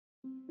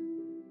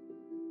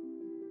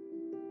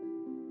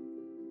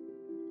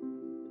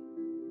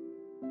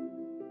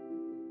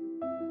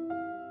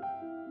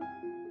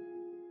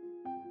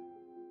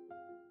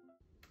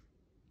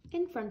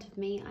front of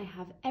me, I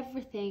have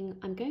everything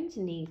I'm going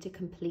to need to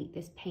complete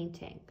this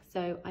painting.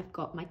 So I've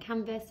got my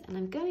canvas and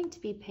I'm going to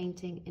be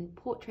painting in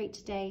portrait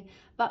today,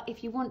 but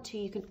if you want to,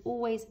 you can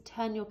always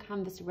turn your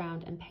canvas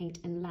around and paint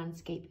in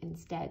landscape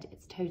instead.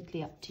 It's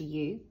totally up to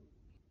you.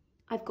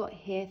 I've got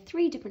here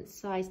 3 different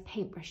size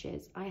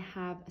paintbrushes. I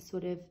have a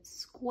sort of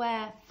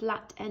square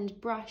flat end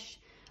brush,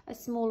 a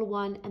smaller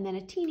one, and then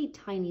a teeny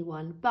tiny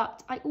one.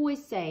 But I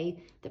always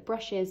say that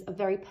brushes are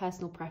very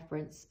personal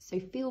preference, so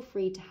feel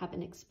free to have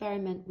an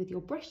experiment with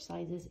your brush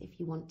sizes if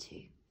you want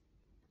to.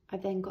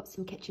 I've then got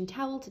some kitchen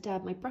towel to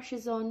dab my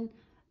brushes on,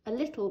 a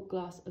little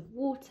glass of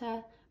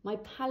water, my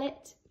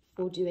palette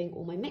for doing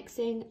all my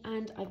mixing,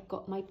 and I've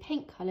got my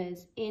paint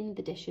colours in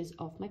the dishes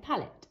of my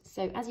palette.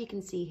 So as you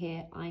can see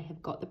here, I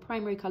have got the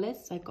primary colours,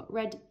 so I've got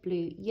red,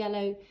 blue,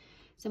 yellow,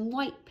 some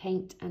white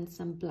paint and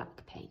some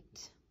black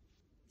paint.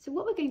 So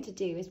what we're going to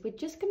do is we're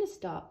just going to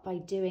start by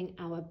doing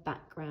our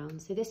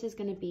background. So this is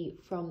going to be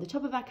from the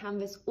top of our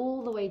canvas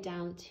all the way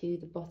down to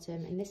the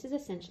bottom, and this is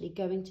essentially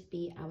going to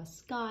be our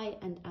sky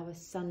and our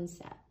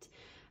sunset.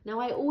 Now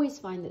I always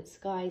find that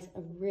skies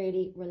are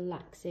really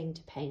relaxing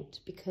to paint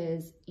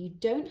because you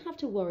don't have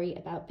to worry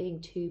about being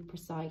too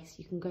precise.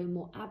 You can go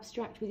more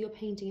abstract with your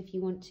painting if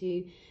you want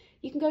to.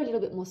 You can go a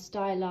little bit more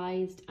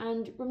stylized,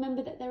 and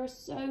remember that there are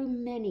so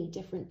many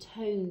different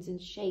tones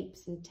and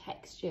shapes and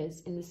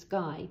textures in the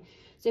sky.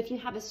 So if you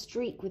have a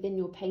streak within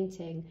your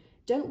painting,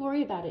 don't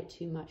worry about it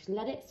too much.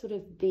 Let it sort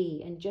of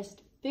be and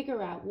just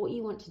figure out what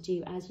you want to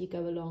do as you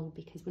go along,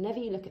 because whenever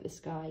you look at the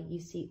sky, you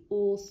see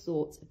all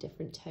sorts of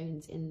different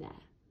tones in there.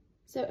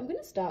 So I'm going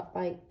to start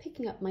by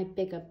picking up my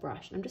bigger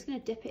brush. I'm just going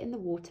to dip it in the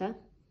water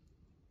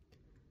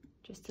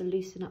just to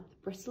loosen up the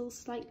bristles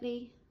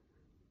slightly.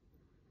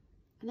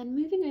 And then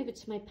moving over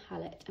to my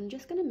palette, I'm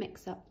just going to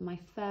mix up my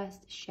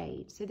first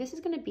shade. So this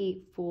is going to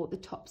be for the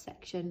top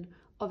section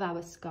of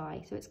our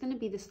sky. So it's going to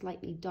be the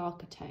slightly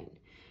darker tone.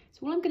 So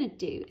what I'm going to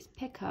do is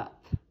pick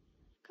up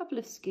a couple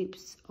of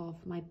scoops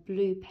of my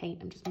blue paint.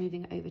 I'm just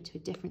moving it over to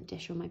a different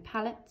dish on my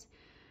palette.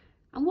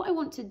 And what I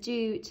want to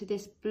do to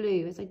this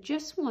blue is I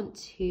just want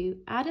to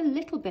add a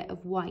little bit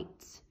of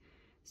white.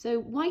 So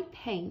white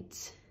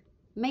paint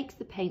makes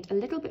the paint a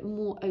little bit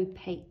more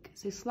opaque,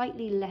 so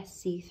slightly less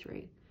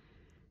see-through.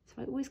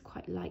 So I always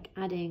quite like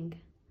adding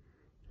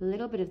a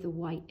little bit of the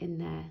white in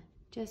there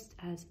just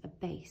as a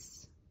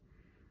base.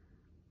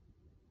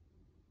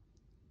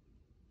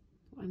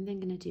 What I'm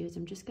then going to do is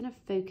I'm just going to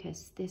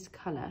focus this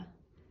colour.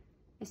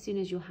 As soon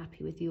as you're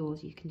happy with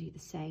yours, you can do the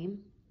same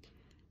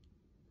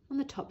on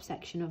the top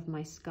section of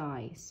my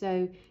sky.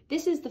 So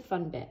this is the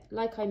fun bit.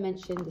 Like I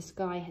mentioned, the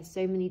sky has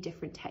so many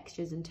different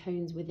textures and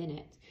tones within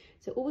it.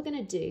 So all we're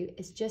going to do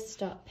is just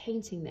start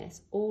painting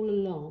this all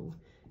along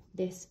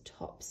this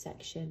top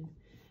section.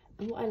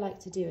 And what I like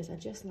to do is I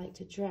just like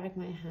to drag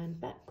my hand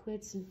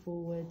backwards and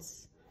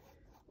forwards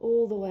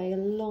all the way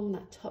along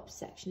that top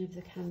section of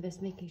the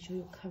canvas, making sure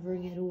you're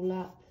covering it all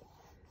up.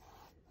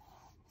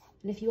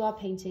 And if you are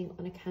painting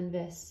on a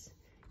canvas,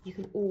 you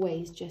can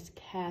always just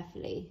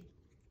carefully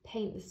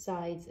paint the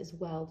sides as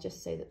well,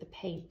 just so that the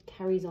paint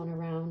carries on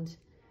around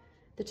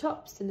the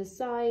tops and the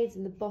sides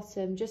and the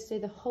bottom, just so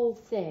the whole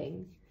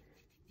thing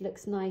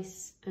looks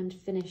nice and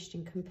finished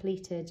and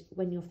completed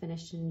when you're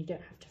finished and you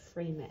don't have to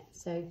frame it.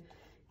 So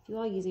if you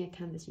are using a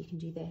canvas, you can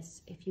do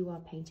this. If you are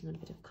painting on a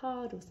bit of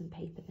card or some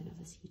paper, then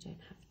obviously you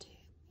don't have to.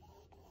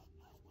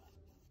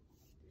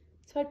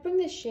 So I'd bring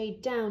this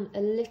shade down a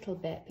little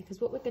bit,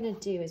 because what we're going to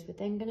do is we're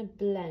then going to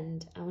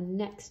blend our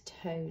next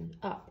tone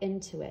up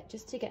into it,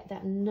 just to get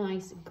that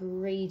nice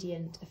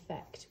gradient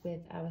effect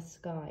with our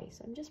sky.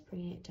 So I'm just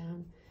bringing it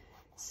down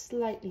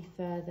slightly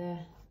further.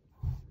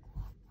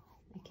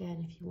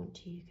 Again, if you want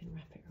to, you can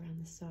wrap it around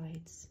the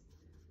sides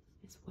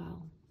as well.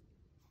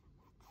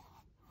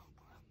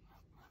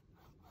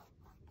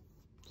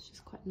 It's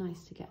just quite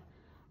nice to get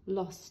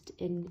lost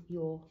in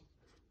your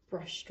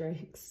brush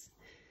strokes.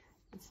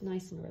 It's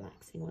nice and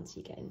relaxing once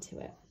you get into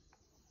it.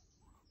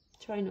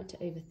 Try not to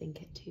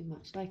overthink it too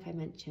much. Like I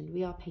mentioned,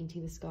 we are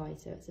painting the sky,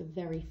 so it's a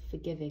very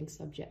forgiving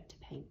subject to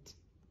paint.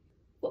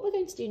 What we're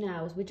going to do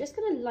now is we're just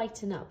going to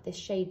lighten up this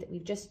shade that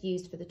we've just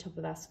used for the top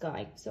of our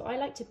sky. So I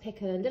like to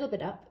pick a little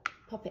bit up,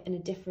 pop it in a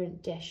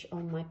different dish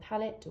on my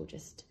palette, or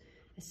just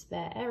a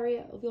spare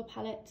area of your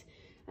palette.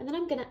 And then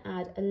I'm going to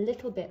add a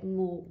little bit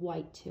more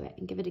white to it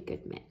and give it a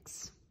good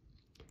mix.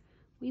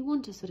 We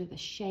want a sort of a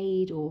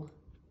shade or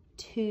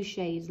 2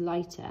 shades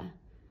lighter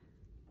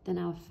than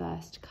our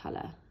first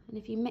colour. And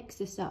if you mix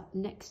this up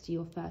next to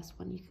your first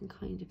one, you can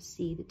kind of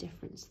see the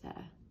difference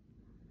there.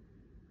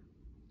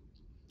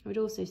 I would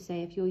also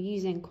say if you're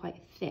using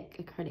quite thick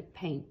acrylic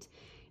paint,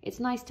 it's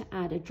nice to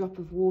add a drop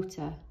of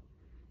water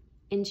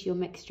into your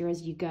mixture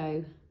as you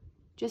go,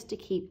 just to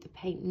keep the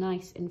paint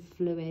nice and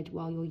fluid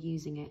while you're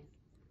using it.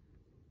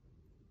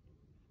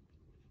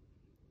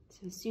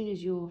 So as soon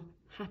as you're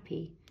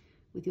happy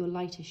with your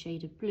lighter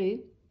shade of blue,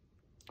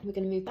 we're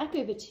going to move back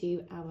over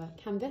to our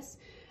canvas,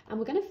 and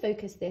we're going to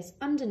focus this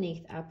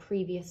underneath our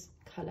previous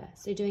colour.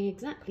 So doing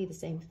exactly the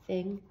same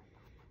thing,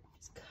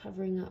 just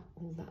covering up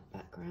all that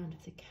background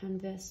of the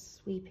canvas,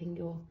 sweeping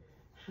your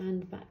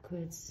hand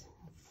backwards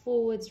and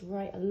forwards,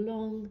 right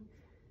along,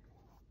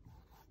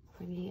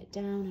 bringing it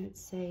down, I would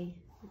say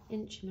 1.5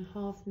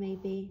 inches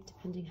maybe,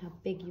 depending how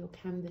big your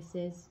canvas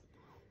is.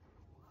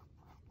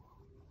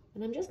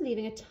 And I'm just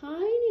leaving a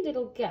tiny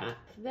little gap,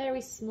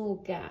 very small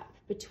gap,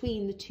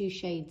 between the two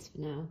shades for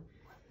now.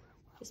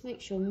 Just make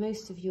sure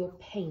most of your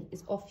paint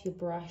is off your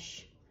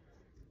brush.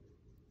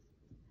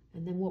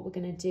 And then what we're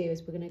going to do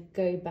is we're going to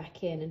go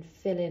back in and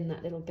fill in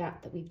that little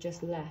gap that we've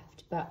just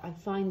left. But I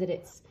find that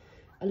it's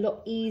a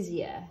lot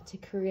easier to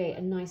create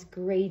a nice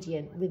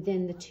gradient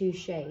within the two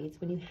shades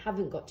when you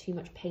haven't got too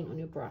much paint on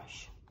your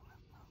brush.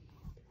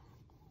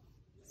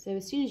 So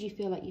as soon as you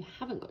feel like you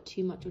haven't got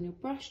too much on your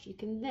brush, you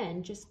can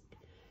then just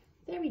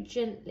very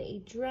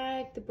gently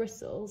drag the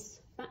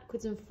bristles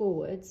backwards and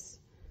forwards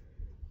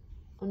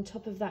on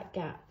top of that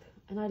gap.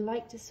 And I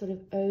like to sort of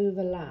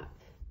overlap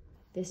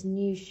this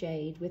new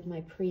shade with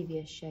my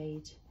previous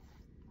shade.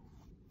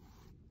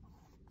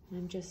 And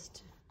I'm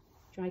just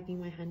dragging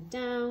my hand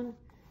down,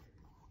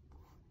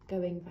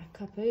 going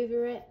back up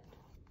over it.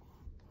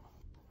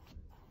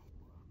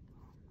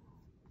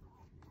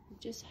 It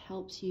just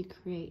helps you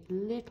create a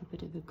little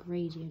bit of a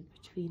gradient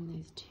between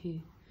those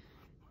two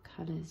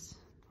colours.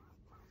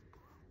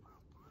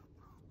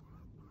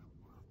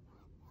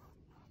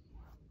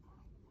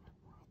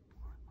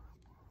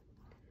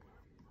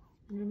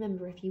 And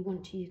remember, if you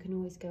want to, you can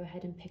always go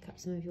ahead and pick up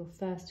some of your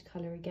first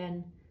colour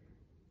again,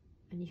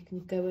 and you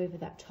can go over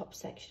that top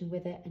section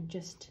with it and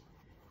just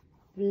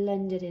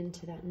blend it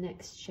into that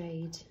next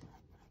shade.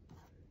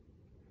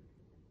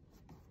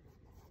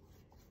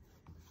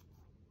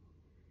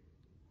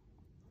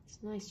 It's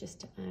nice just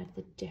to add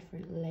the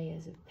different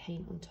layers of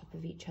paint on top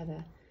of each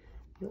other.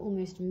 You're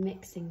almost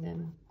mixing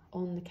them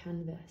on the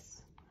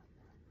canvas.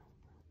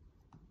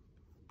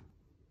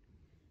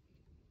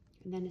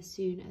 And then as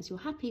soon as you're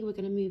happy, we're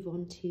going to move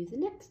on to the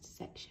next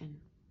section.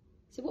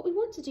 So what we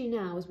want to do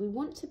now is we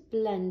want to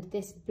blend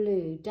this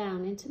blue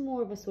down into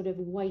more of a sort of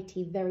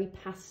whitey, very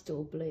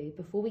pastel blue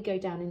before we go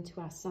down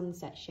into our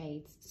sunset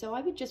shades. So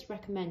I would just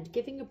recommend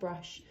giving your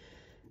brush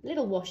a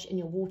little wash in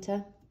your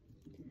water.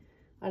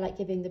 I like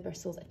giving the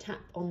bristles a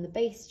tap on the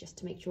base just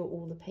to make sure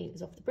all the paint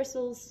is off the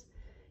bristles.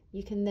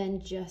 You can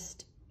then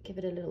just give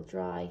it a little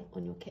dry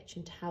on your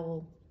kitchen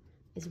towel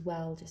as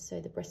well, just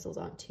so the bristles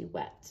aren't too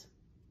wet.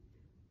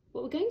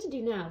 What we're going to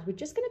do now is we're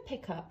just going to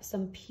pick up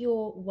some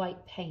pure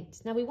white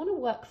paint. Now we want to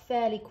work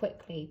fairly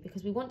quickly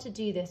because we want to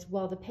do this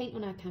while the paint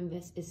on our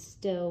canvas is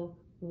still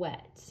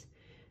wet.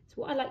 So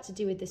what I like to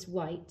do with this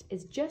white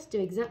is just do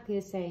exactly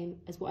the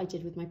same as what I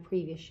did with my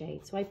previous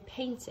shade. So I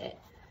paint it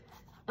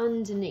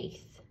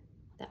underneath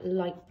that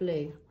light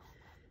blue,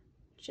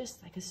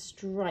 just like a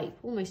stripe,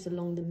 almost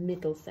along the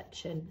middle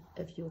section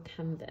of your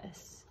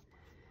canvas.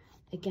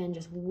 Again,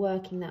 just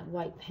working that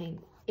white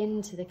paint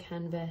into the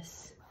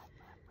canvas,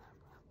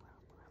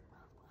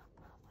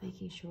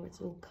 making sure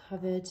it's all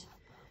covered.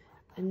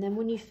 And then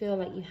when you feel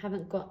like you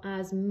haven't got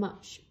as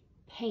much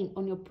paint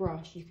on your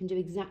brush, you can do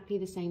exactly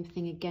the same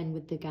thing again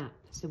with the gap.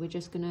 So we're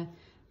just going to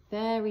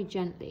very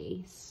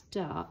gently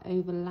start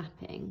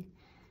overlapping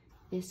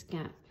this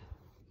gap,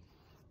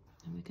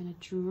 and we're going to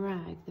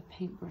drag the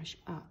paintbrush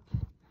up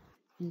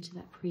into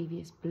that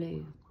previous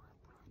blue.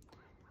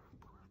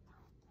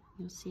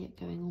 You'll see it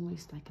going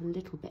almost like a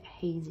little bit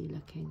hazy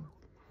looking.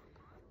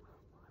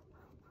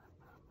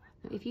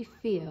 Now, if you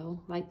feel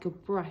like your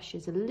brush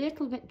is a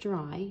little bit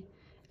dry,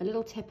 a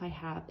little tip I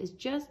have is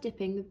just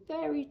dipping the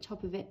very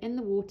top of it in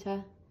the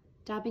water,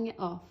 dabbing it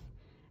off,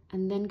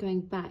 and then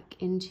going back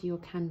into your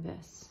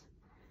canvas.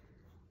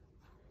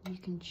 You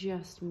can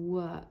just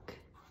work,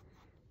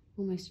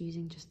 almost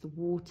using just the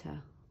water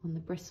on the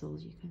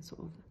bristles. You can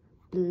sort of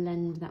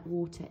blend that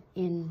water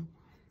in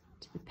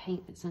to the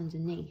paint that's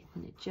underneath,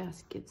 and it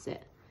just gives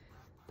it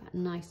that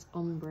nice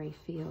ombre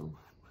feel.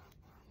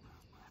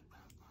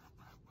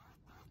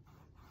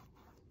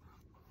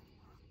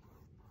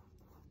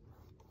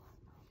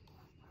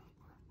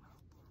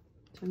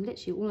 And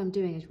literally all I'm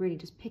doing is really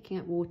just picking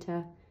up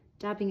water,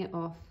 dabbing it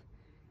off,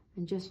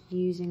 and just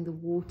using the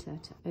water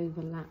to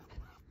overlap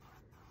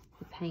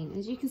the paint.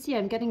 As you can see,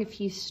 I'm getting a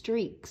few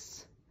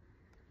streaks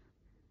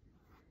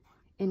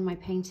in my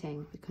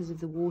painting because of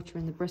the water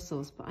and the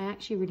bristles, but I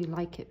actually really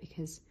like it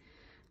because,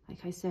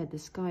 like I said, the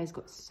sky's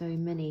got so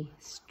many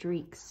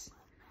streaks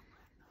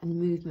and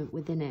movement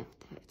within it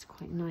that it's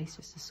quite nice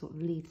just to sort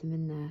of leave them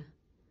in there.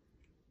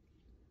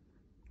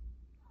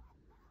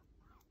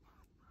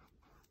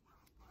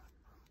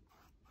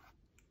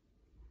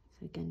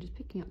 So again, just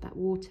picking up that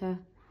water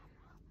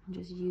and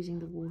just using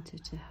the water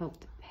to help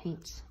the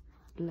paint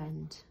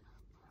blend,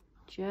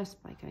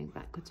 just by going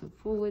backwards and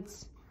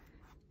forwards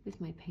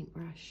with my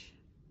paintbrush.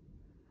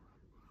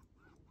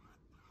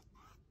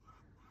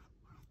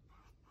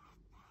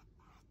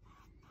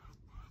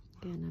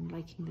 Again, I'm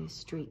liking those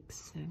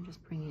streaks, so I'm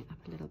just bringing it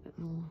up a little bit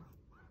more.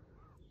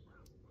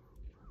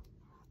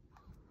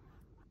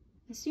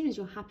 As soon as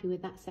you're happy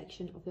with that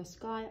section of your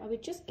sky, I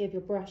would just give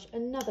your brush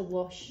another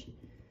wash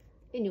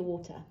in your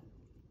water.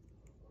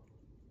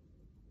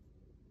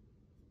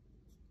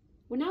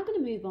 We're now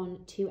going to move on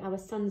to our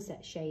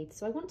sunset shade.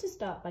 So I want to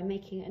start by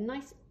making a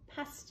nice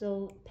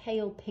pastel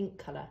pale pink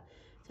colour.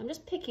 So I'm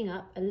just picking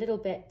up a little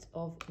bit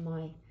of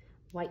my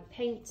white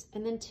paint,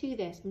 and then to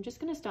this I'm just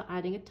going to start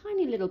adding a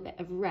tiny little bit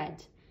of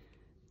red.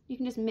 You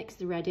can just mix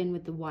the red in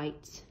with the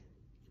white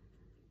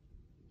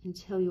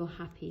until you're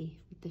happy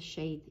with the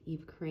shade that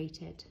you've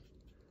created.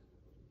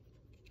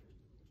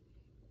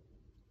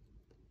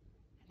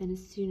 Then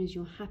as soon as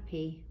you're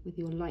happy with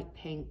your light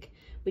pink,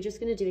 we're just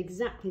going to do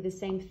exactly the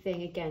same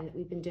thing again that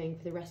we've been doing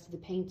for the rest of the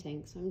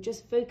painting. So I'm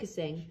just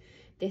focusing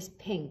this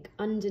pink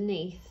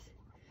underneath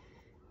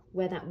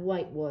where that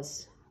white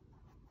was.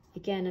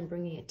 Again, I'm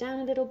bringing it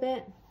down a little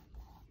bit,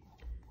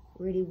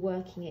 really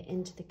working it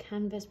into the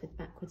canvas with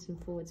backwards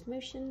and forwards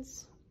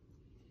motions,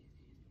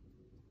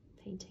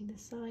 painting the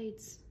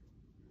sides.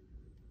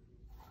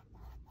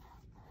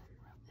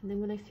 And then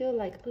when I feel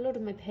like a lot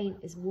of my paint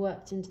is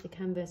worked into the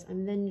canvas,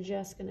 I'm then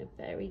just going to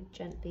very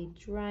gently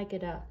drag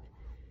it up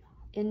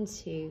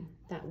into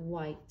that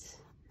white.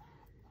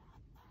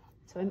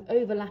 So I'm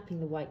overlapping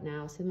the white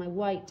now, so my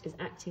white is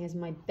acting as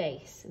my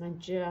base, and I'm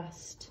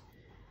just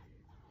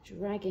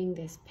dragging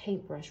this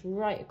paintbrush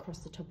right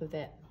across the top of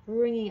it,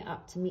 bringing it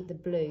up to meet the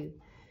blue.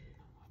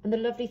 And the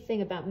lovely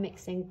thing about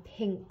mixing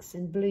pinks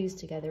and blues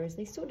together is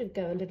they sort of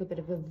go a little bit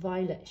of a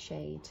violet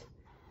shade.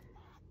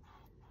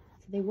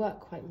 They work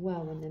quite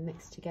well when they're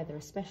mixed together,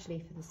 especially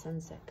for the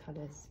sunset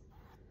colours.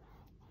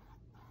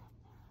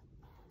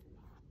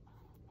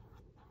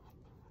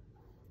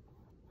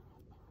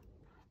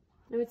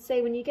 I would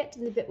say when you get to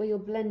the bit where you're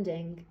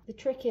blending, the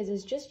trick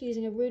is just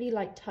using a really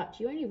light touch.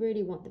 You only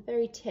really want the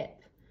very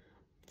tip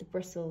of the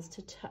bristles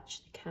to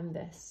touch the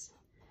canvas.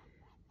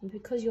 And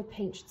because your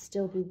paint should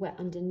still be wet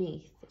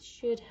underneath, it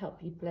should help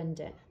you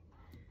blend it.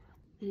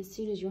 And as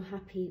soon as you're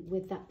happy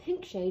with that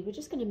pink shade, we're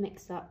just going to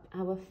mix up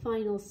our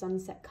final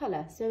sunset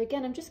colour. So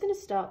again, I'm just going to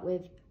start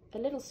with a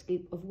little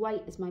scoop of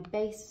white as my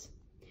base.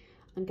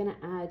 I'm going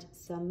to add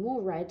some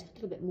more red, a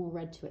little bit more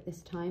red to it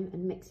this time,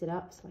 and mix it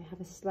up so I have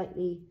a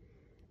slightly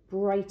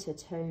brighter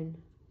tone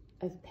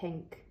of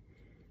pink.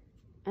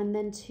 And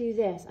then to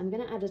this, I'm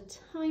going to add a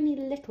tiny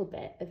little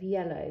bit of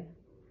yellow.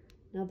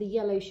 Now the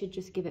yellow should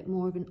just give it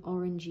more of an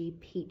orangey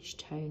peach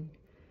tone.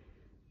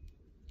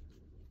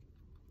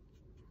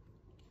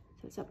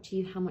 So it's up to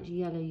you how much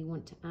yellow you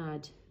want to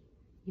add.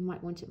 You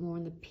might want it more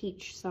on the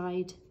peach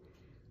side,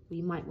 or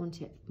you might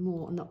want it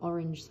more on the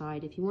orange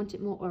side. If you want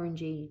it more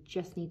orangey, you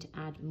just need to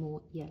add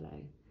more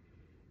yellow.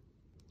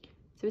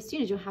 So as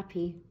soon as you're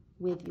happy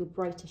with your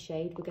brighter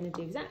shade, we're going to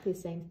do exactly the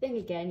same thing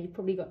again. You've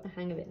probably got the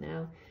hang of it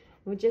now.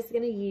 We're just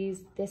going to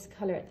use this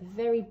colour at the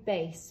very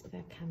base of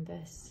our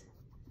canvas.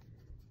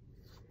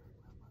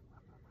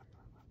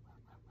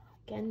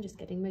 Again, just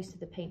getting most of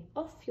the paint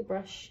off your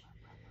brush,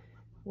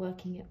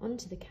 working it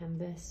onto the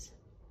canvas,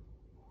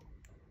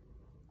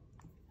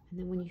 and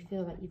then when you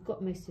feel like you've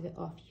got most of it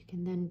off, you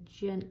can then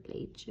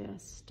gently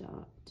just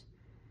start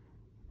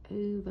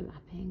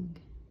overlapping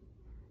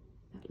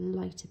that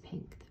lighter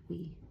pink that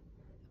we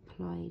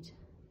applied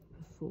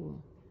before.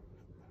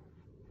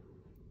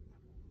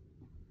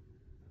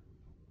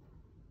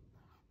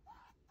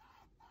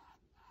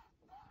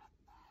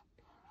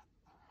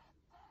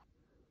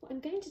 What I'm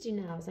going to do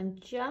now is I'm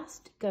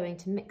just going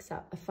to mix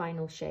up a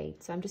final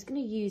shade. So I'm just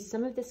going to use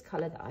some of this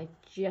colour that I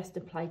just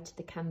applied to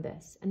the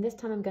canvas, and this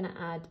time I'm going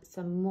to add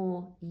some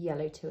more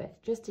yellow to it,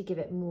 just to give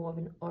it more of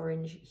an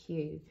orange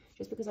hue,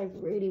 just because I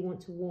really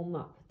want to warm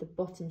up the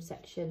bottom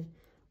section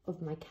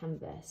of my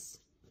canvas.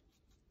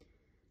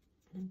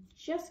 And I'm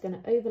just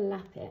going to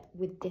overlap it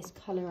with this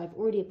colour I've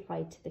already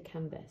applied to the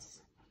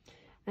canvas.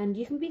 And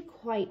you can be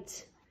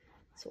quite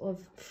sort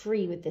of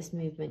free with this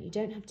movement. You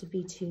don't have to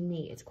be too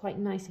neat. It's quite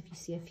nice if you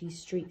see a few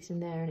streaks in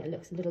there and it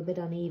looks a little bit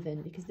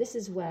uneven, because this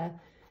is where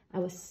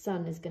our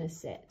sun is going to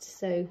sit.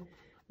 So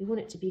we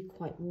want it to be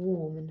quite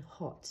warm and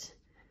hot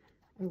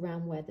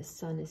around where the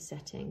sun is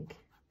setting.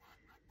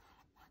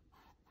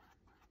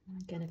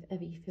 Again, if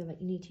ever you feel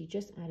like you need to,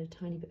 just add a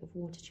tiny bit of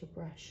water to your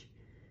brush,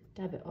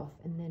 dab it off,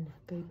 and then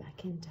go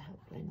back in to help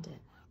blend it.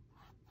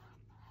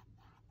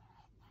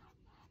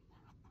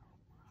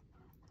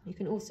 You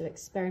can also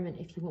experiment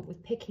if you want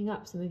with picking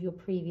up some of your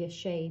previous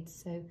shades.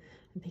 So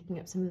I'm picking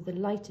up some of the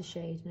lighter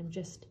shade and I'm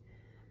just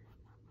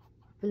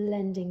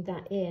blending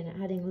that in,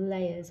 adding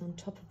layers on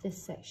top of this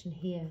section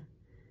here.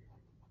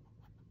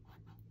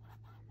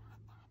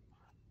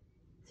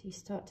 So you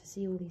start to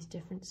see all these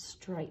different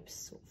stripes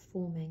sort of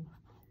forming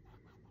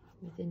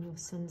within your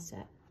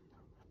sunset.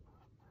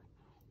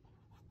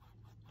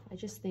 I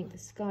just think the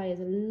sky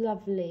is a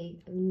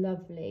lovely,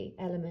 lovely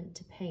element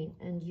to paint,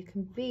 and you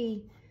can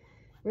be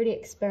really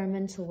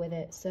experimental with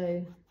it.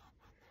 So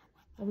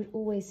I would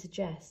always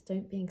suggest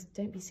don't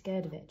be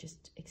scared of it,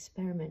 just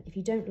experiment. If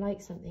you don't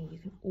like something, you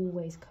can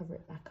always cover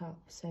it back up,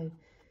 so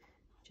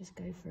just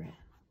go for it.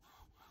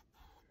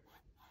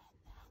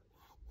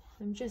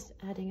 I'm just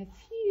adding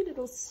a few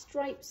little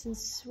stripes and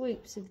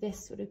swoops of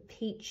this sort of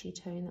peachy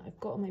tone that I've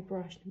got on my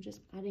brush. I'm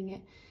just adding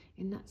it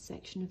in that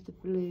section of the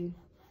blue,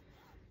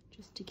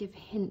 just to give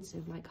hints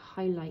of like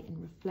highlight and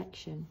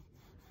reflection,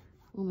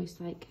 almost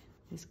like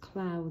there's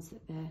clouds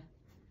that their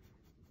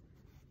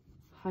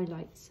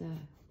highlights are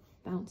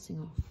bouncing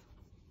off.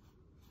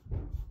 I'm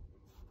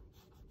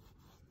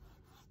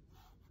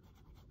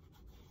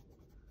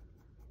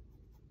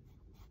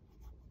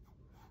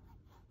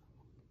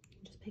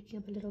just picking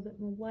up a little bit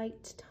more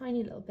white,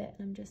 tiny little bit,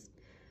 and I'm just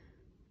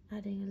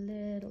adding a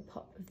little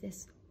pop of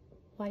this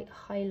white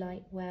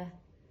highlight where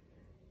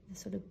the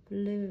sort of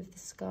blue of the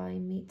sky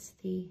meets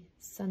the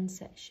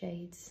sunset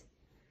shades.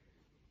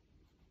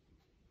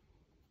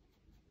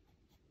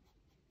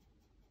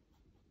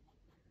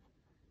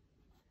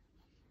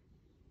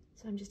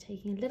 So I'm just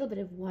taking a little bit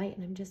of white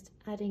and I'm just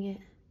adding it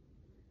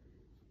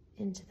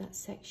into that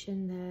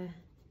section there.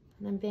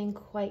 And I'm being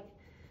quite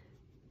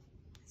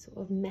sort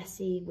of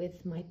messy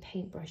with my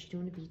paintbrush. You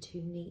don't want to be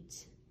too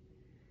neat.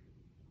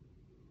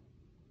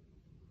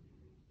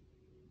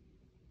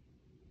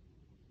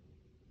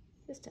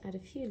 Just to add a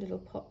few little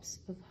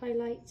pops of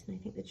highlight, and I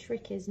think the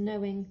trick is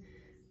knowing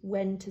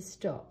when to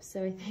stop.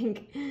 So I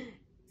think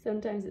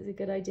sometimes it's a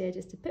good idea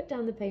just to put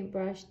down the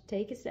paintbrush,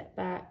 take a step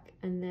back,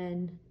 and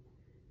then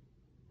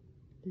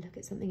look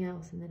at something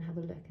else, and then have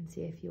a look and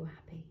see if you're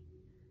happy.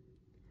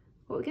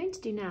 What we're going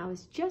to do now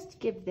is just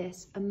give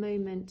this a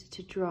moment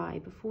to dry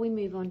before we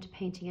move on to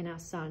painting in our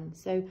sun.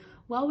 So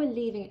while we're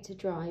leaving it to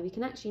dry, we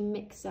can actually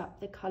mix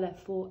up the colour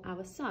for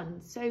our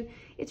sun. So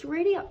it's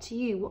really up to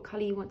you what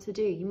colour you want to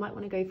do. You might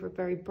want to go for a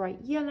very bright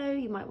yellow,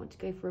 you might want to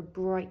go for a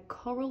bright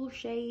coral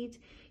shade,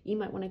 you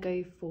might want to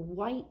go for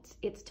white.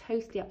 It's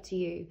totally up to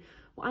you.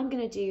 What I'm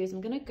going to do is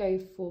I'm going to go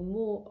for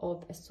more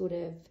of a sort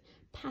of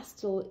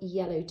pastel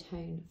yellow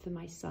tone for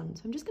my sun.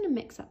 So I'm just going to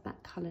mix up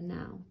that colour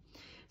now.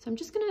 So I'm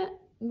just going to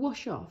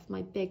wash off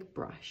my big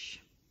brush.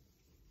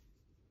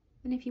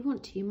 And if you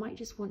want to, you might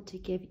just want to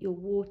give your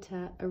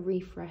water a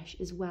refresh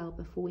as well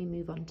before we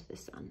move on to the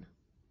sun.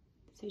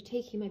 So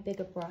taking my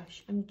bigger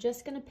brush, I'm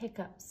just going to pick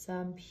up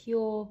some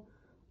pure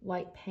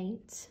white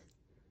paint.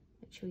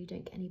 Make sure you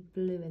don't get any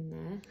blue in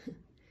there.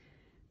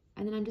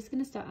 And then I'm just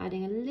going to start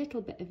adding a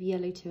little bit of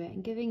yellow to it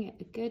and giving it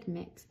a good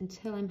mix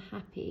until I'm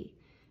happy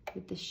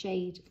with the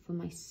shade for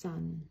my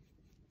sun.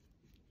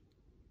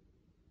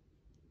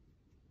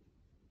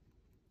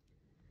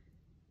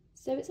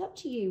 So it's up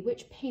to you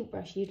which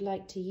paintbrush you'd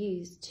like to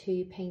use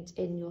to paint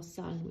in your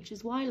sun, which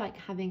is why I like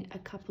having a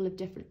couple of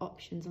different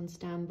options on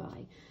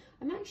standby.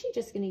 I'm actually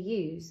just going to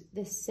use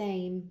the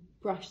same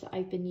brush that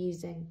I've been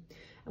using.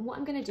 And what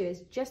I'm going to do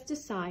is just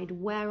decide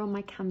where on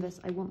my canvas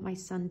I want my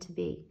sun to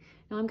be.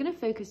 Now I'm going to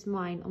focus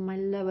mine on my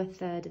lower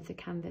third of the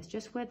canvas,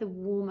 just where the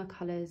warmer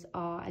colours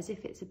are, as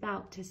if it's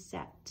about to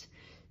set.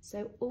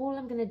 So all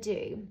I'm going to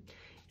do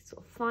is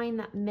sort of find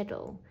that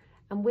middle.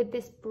 And with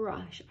this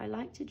brush, I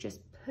like to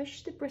just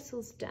push the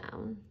bristles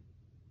down,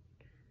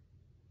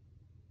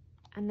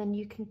 and then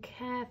you can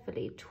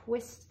carefully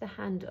twist the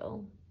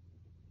handle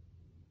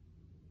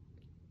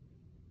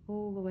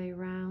all the way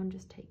around.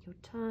 Just take your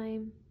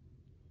time,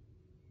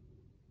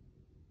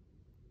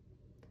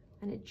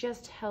 and it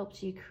just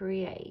helps you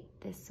create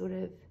this sort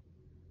of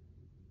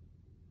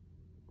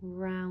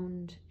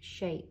round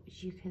shape,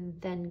 which you can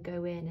then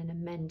go in and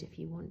amend if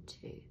you want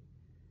to.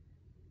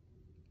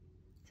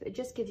 So it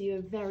just gives you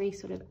a very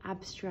sort of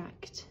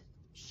abstract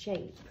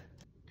shape.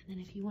 And then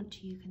if you want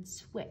to, you can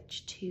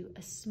switch to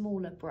a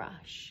smaller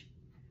brush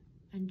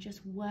and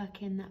just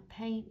work in that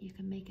paint. You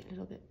can make it a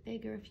little bit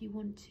bigger if you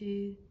want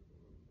to.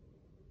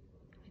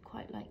 I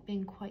quite like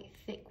being quite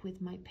thick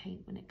with my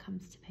paint when it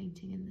comes to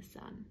painting in the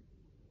sun.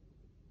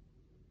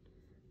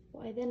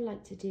 What I then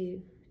like to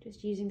do,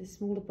 just using the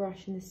smaller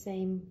brush in the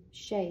same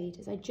shade,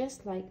 is I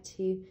just like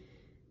to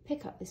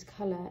pick up this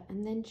colour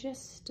and then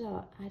just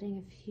start adding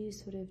a few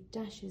sort of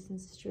dashes and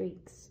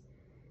streaks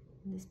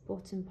in this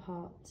bottom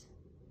part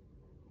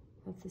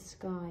of the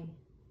sky.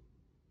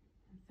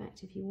 In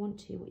fact, if you want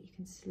to, what you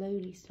can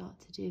slowly start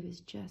to do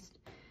is just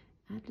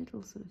add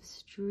little sort of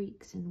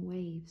streaks and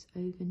waves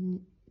over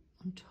on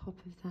top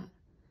of that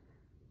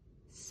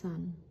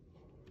sun,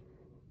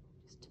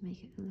 just to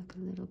make it look a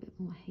little bit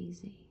more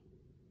hazy.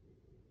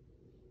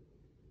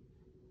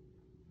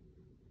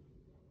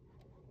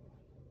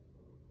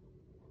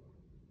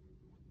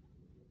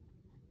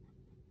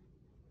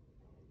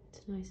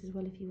 It's nice as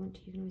well, if you want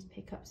to, you can always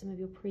pick up some of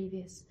your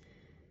previous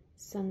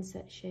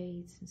sunset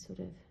shades and sort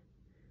of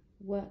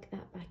work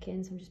that back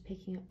in. So I'm just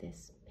picking up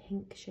this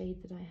pink shade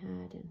that I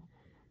had and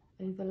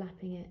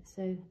overlapping it.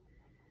 So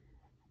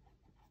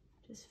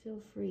just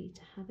feel free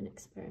to have an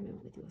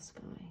experiment with your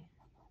sky.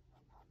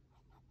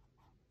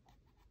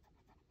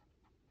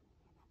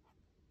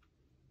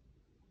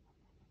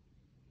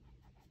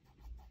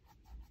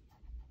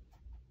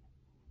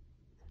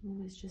 I'm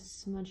always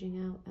just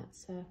smudging out that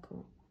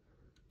circle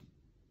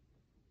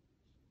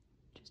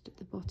just at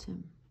the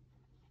bottom.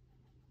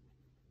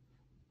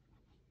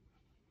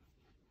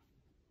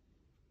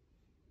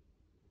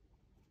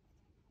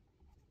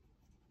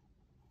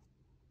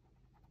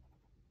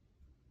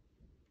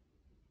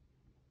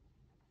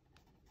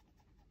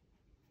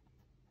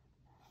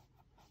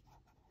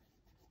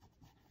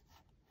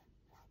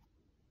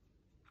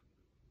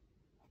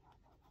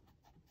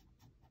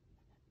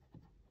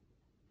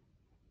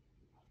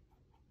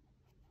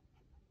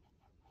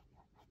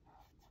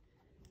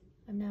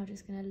 I'm now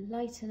just going to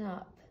lighten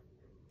up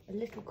a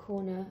little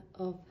corner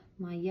of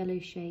my yellow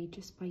shade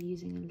just by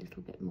using a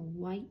little bit more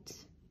white.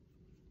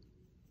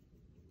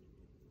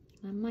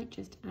 I might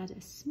just add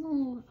a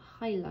small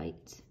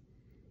highlight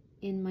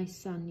in my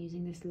sun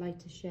using this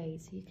lighter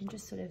shade, so you can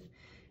just sort of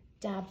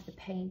dab the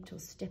paint or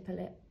stipple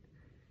it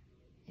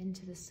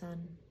into the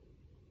sun.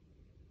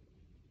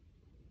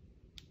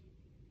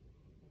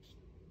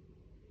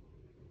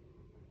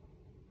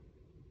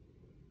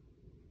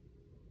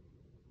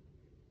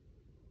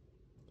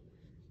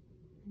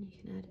 And you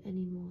can add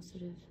any more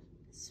sort of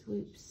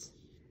swoops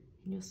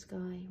in your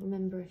sky.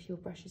 Remember, if your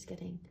brush is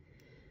getting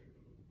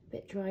a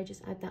bit dry,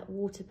 just add that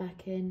water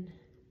back in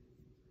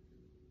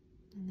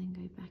and then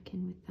go back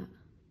in with that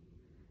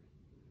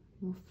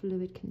more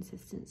fluid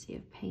consistency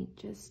of paint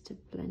just to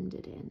blend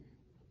it in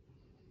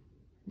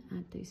and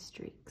add those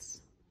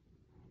streaks.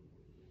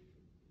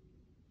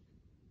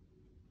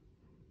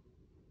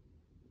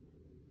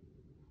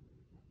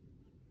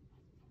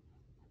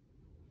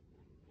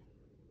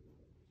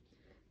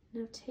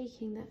 Now,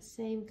 taking that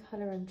same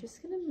colour, I'm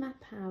just going to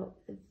map out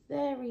the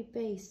very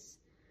base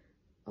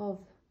of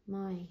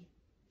my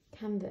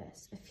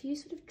canvas, a few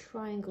sort of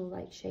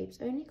triangle-like shapes,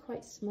 only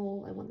quite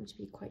small. I want them to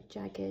be quite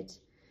jagged,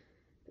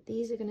 but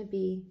these are going to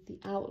be the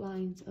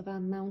outlines of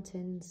our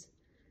mountains,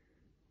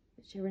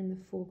 which are in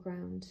the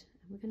foreground.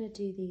 And we're going to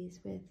do these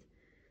with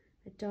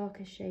a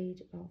darker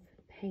shade of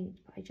paint,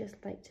 but I just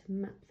like to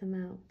map them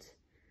out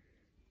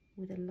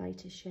with a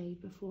lighter shade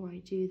before I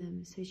do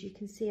them. So as you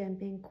can see, I'm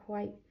being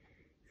quite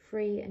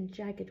free and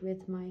jagged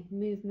with my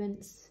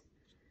movements.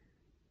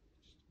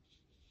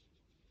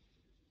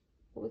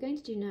 What we're going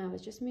to do now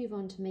is just move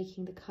on to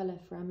making the colour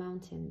for our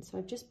mountains. So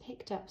I've just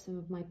picked up some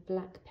of my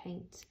black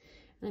paint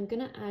and I'm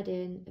going to add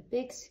in a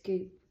big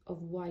scoop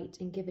of white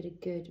and give it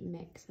a good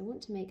mix. I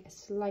want to make a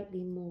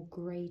slightly more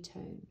grey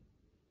tone.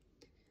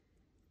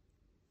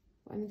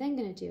 What I'm then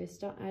going to do is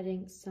start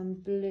adding some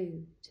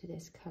blue to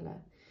this colour.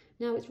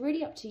 Now it's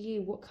really up to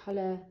you what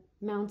colour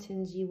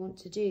mountains you want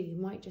to do. You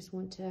might just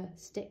want to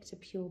stick to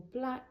pure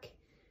black.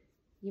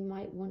 You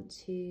might want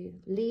to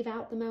leave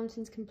out the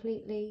mountains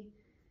completely.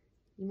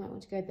 You might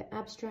want to go a bit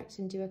abstract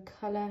and do a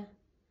colour.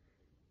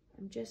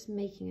 I'm just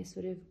making a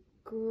sort of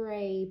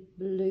grey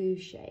blue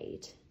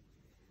shade,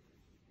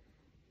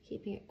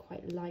 keeping it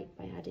quite light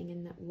by adding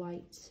in that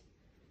white.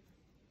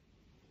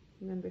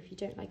 Remember, if you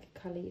don't like a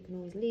colour, you can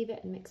always leave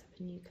it and mix up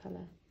a new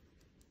colour.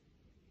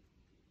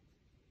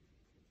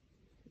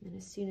 And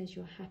as soon as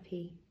you're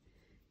happy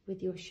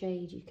with your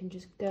shade, you can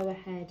just go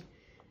ahead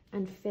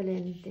and fill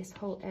in this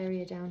whole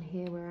area down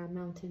here where our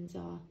mountains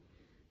are.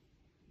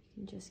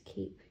 You can just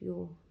keep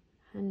your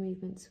hand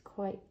movements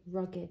quite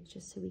rugged,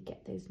 just so we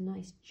get those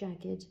nice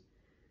jagged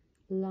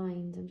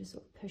lines. I'm just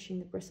sort of pushing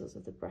the bristles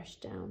of the brush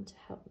down to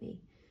help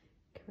me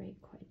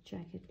create quite a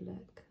jagged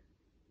look.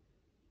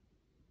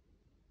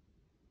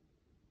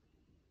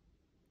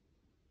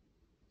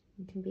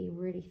 You can be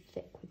really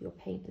thick with your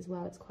paint as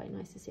well. It's quite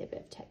nice to see a bit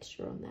of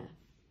texture on there.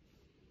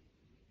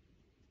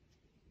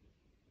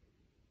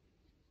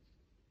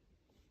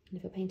 And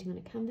if you're painting on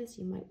a canvas,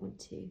 you might want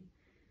to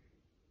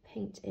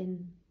paint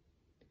in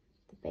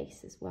the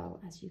base as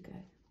well as you go.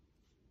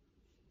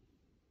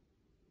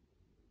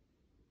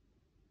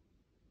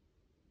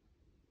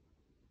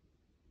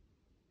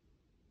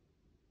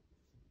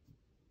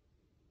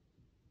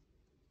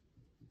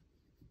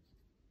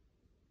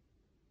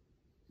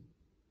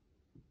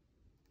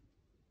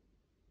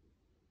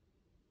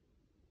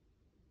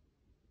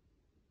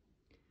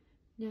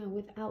 Now,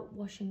 without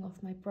washing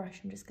off my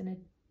brush, I'm just going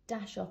to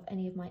dash off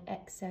any of my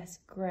excess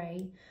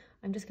grey.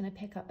 I'm just going to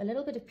pick up a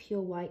little bit of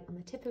pure white on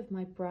the tip of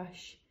my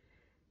brush,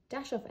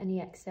 dash off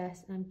any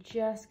excess, and I'm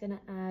just going to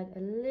add a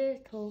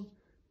little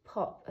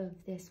pop of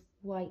this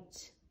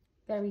white,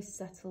 very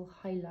subtle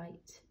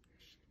highlight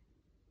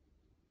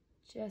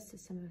just to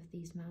some of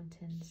these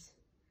mountains.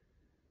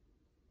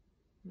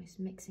 Almost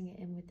mixing it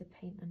in with the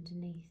paint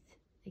underneath.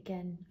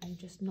 Again, I'm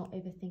just not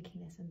overthinking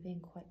this. I'm being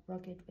quite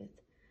rugged with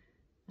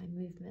my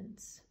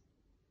movements.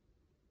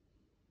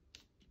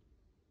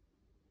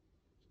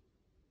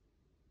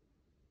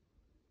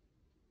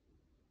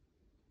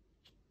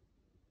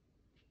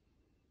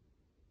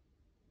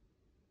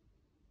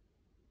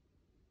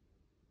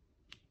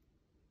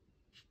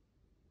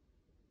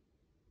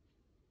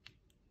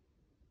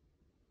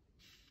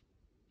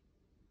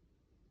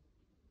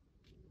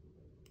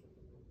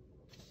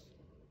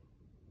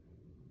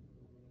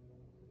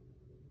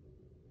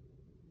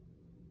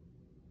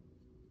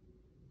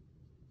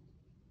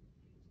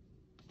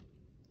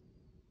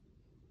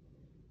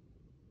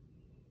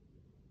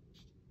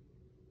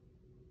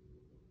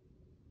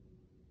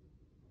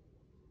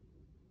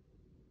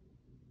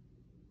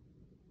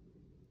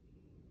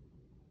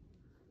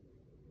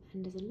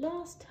 And as a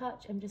last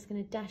touch, I'm just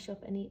going to dash off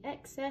any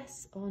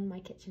excess on my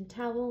kitchen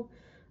towel.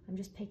 I'm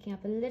just picking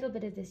up a little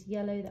bit of this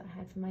yellow that I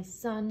had for my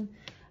sun,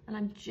 and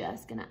I'm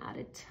just going to add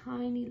a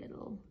tiny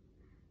little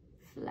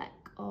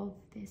fleck of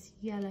this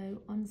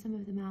yellow on some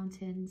of the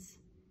mountains,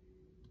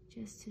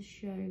 just to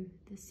show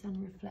the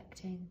sun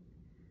reflecting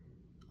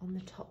on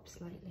the top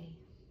slightly.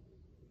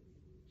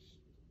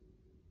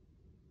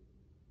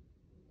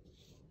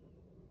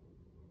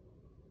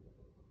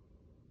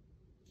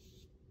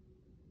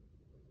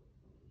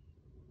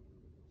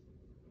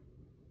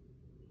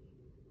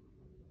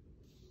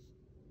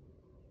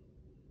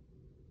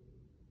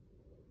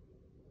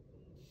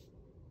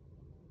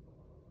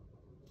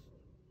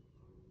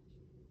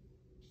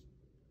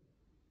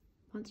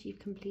 once you've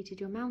completed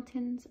your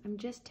mountains, I'm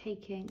just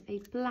taking a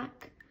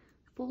black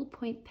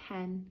ballpoint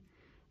pen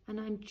and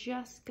I'm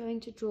just going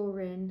to draw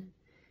in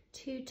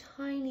 2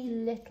 tiny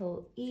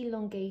little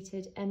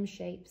elongated M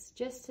shapes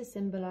just to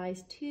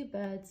symbolise 2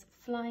 birds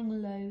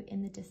flying low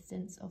in the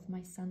distance of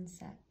my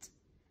sunset.